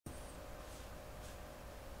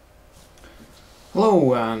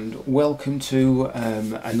Hello and welcome to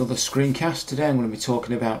another screencast. Today I'm going to be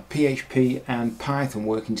talking about PHP and Python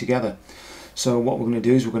working together. So what we're going to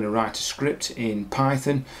do is we're going to write a script in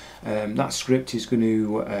Python. That script is going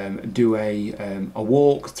to do a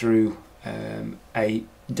walk through a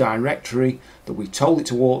directory that we told it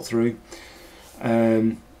to walk through,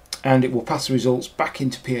 and it will pass the results back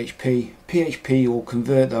into PHP. PHP will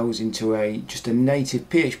convert those into just a native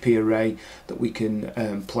PHP array that we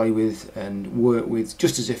can play with and work with,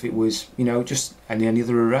 just as if it was, just any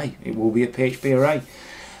other array. It will be a PHP array.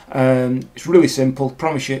 It's really simple.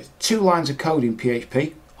 Promise you, 2 lines of code in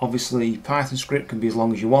PHP. Obviously, Python script can be as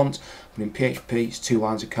long as you want, but in PHP it's 2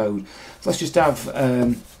 lines of code. So let's just have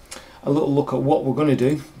a little look at what we're going to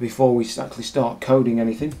do before we actually start coding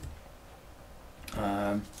anything.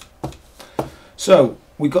 So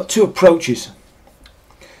we've got 2 approaches.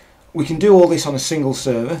 We can do all this on a single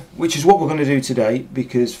server, which is what we're going to do today,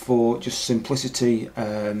 because for just simplicity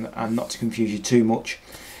and not to confuse you too much.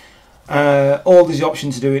 Or there's the option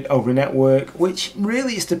to do it over a network, which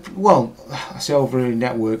really is I say over a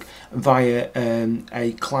network via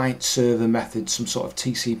a client-server method, some sort of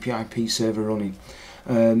TCP/IP server running.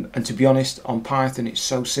 And to be honest, on Python it's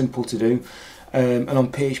so simple to do. And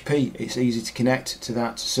on PHP it's easy to connect to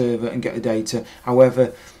that server and get the data.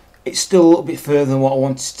 However, it's still a little bit further than what I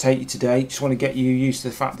wanted to take you today. Just want to get you used to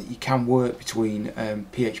the fact that you can work between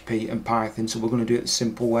PHP and Python, so we're going to do it the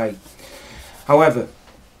simple way. However,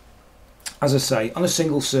 as I say, on a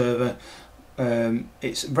single server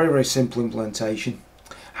it's a very simple implementation.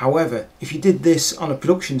 However, if you did this on a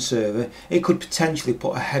production server, it could potentially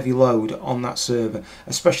put a heavy load on that server,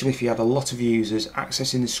 especially if you had a lot of users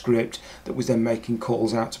accessing the script that was then making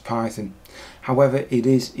calls out to Python. However, it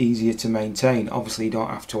is easier to maintain. Obviously, you don't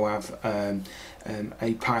have to have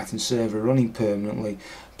a Python server running permanently.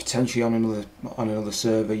 Potentially on another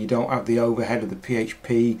server, you don't have the overhead of the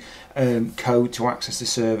PHP code to access the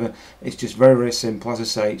server. It's just very simple. As I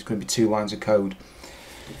say, it's going to be 2 lines of code.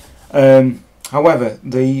 However,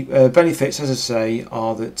 the benefits, as I say,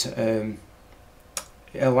 are that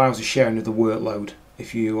it allows a sharing of the workload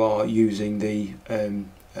if you are using the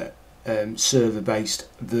server-based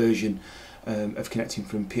version of connecting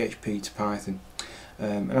from PHP to Python.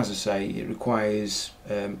 And as I say, it requires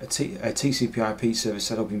a TCP/IP server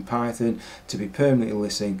set up in Python to be permanently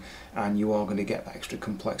listening, and you are going to get that extra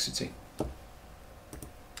complexity.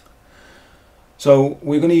 So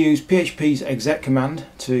we're going to use PHP's exec command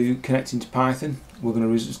to connect into Python. We're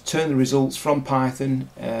going to turn the results from Python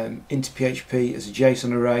into PHP as a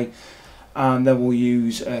JSON array, and then we'll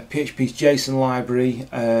use PHP's JSON library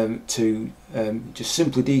to just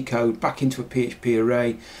simply decode back into a PHP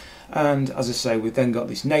array. And as I say, we've then got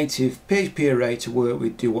this native PHP array to work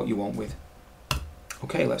with, do what you want with.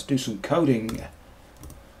 Okay, let's do some coding.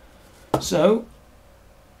 So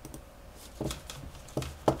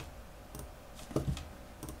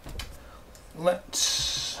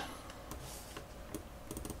let's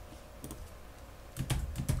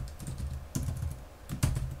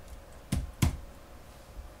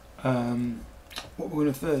what we're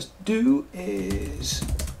going to first do is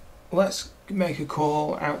let's make a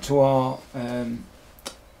call out to our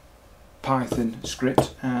Python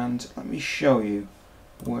script, and let me show you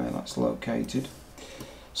where that's located.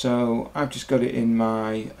 So I've just got it in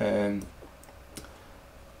my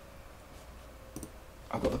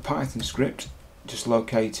I've got the Python script just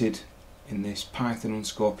located in this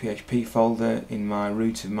Python_PHP folder in my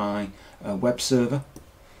root of my web server.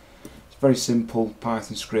 It's a very simple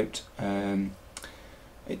Python script.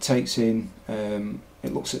 It takes in,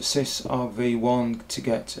 it looks at sysrv1 to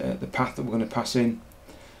get the path that we're going to pass in,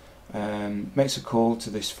 makes a call to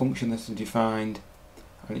this function that I've defined,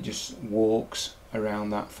 and it just walks around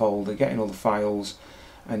that folder, getting all the files,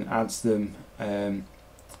 and adds them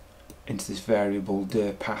into this variable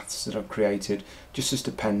dir paths that I've created, just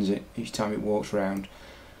appends it each time it walks around.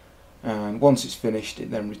 And once it's finished, it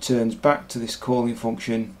then returns back to this calling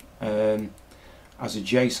function as a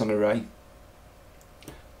JSON array,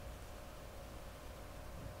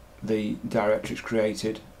 the directory it's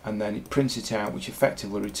created, and then it prints it out, which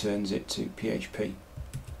effectively returns it to PHP.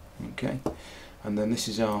 Okay, and then this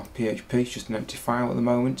is our PHP. It's just an empty file at the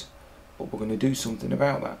moment, but we're going to do something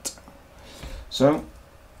about that. So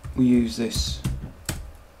we use this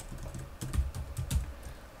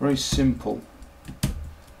very simple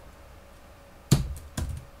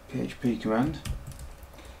PHP command,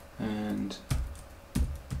 and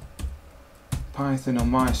Python on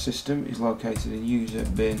my system is located in user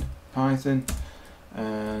bin Python,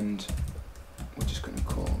 and we're just going to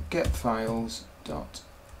call getfiles.py,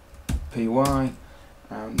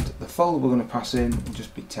 and the folder we're going to pass in will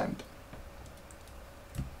just be temp.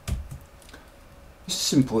 It's as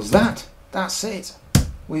simple as that. That's it.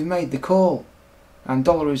 We've made the call, and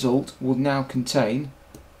 $result will now contain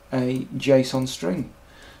a JSON string.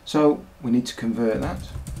 So we need to convert that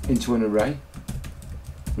into an array.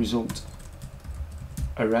 Result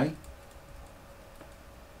array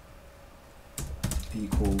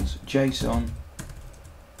equals JSON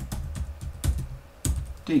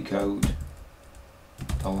decode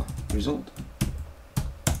 $result.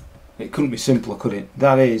 It couldn't be simpler, could it?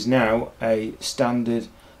 That is now a standard,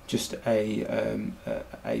 just a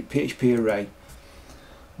PHP array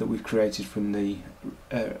that we've created from the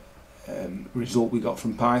result we got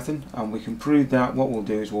from Python, and we can prove that. What we'll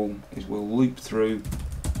do is we'll loop through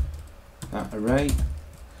that array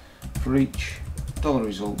for each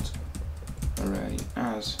 $result array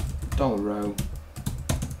as $row,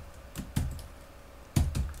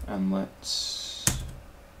 and let's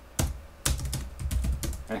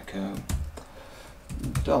echo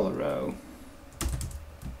 $row.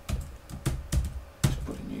 Just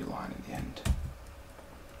put a new line at the end.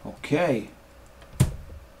 Okay.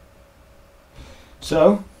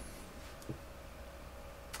 So,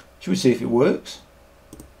 should we see if it works?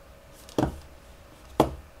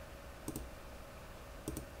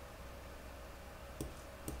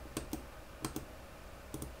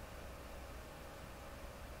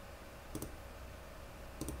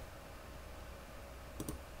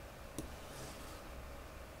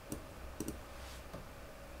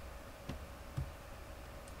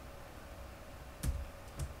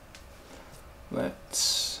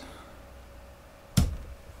 Let's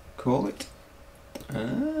call it.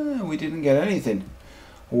 We didn't get anything.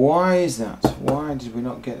 Why is that? Why did we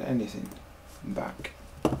not get anything back?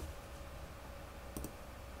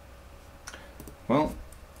 Well,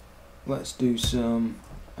 let's do some,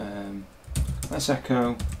 let's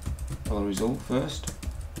echo $result first.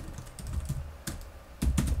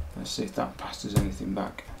 Let's see if that passed us anything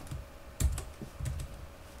back.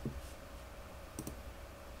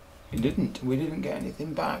 It didn't. We didn't get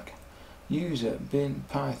anything back. User bin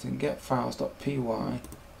python get files.py, and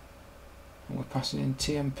we're passing in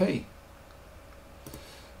TMP.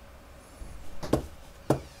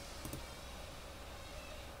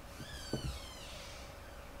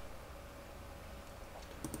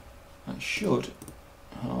 That should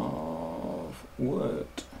have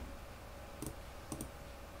worked.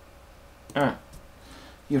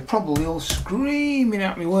 You're probably all screaming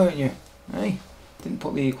at me, weren't you? Hey, didn't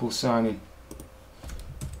put the equal sign in.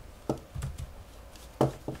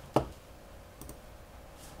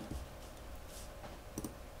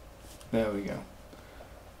 There we go.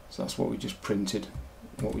 So that's what we just printed,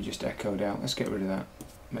 what we just echoed out. Let's get rid of that,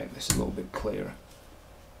 make this a little bit clearer.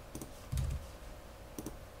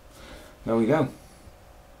 There we go.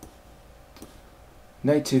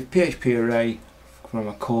 Native PHP array from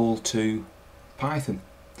a call to Python.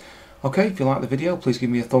 Okay, if you like the video, please give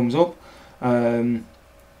me a thumbs up. And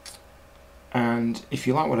if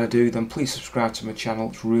you like what I do, then please subscribe to my channel.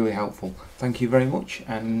 It's really helpful. Thank you very much,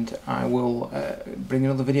 and I will bring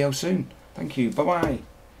another video soon. Thank you. Bye bye.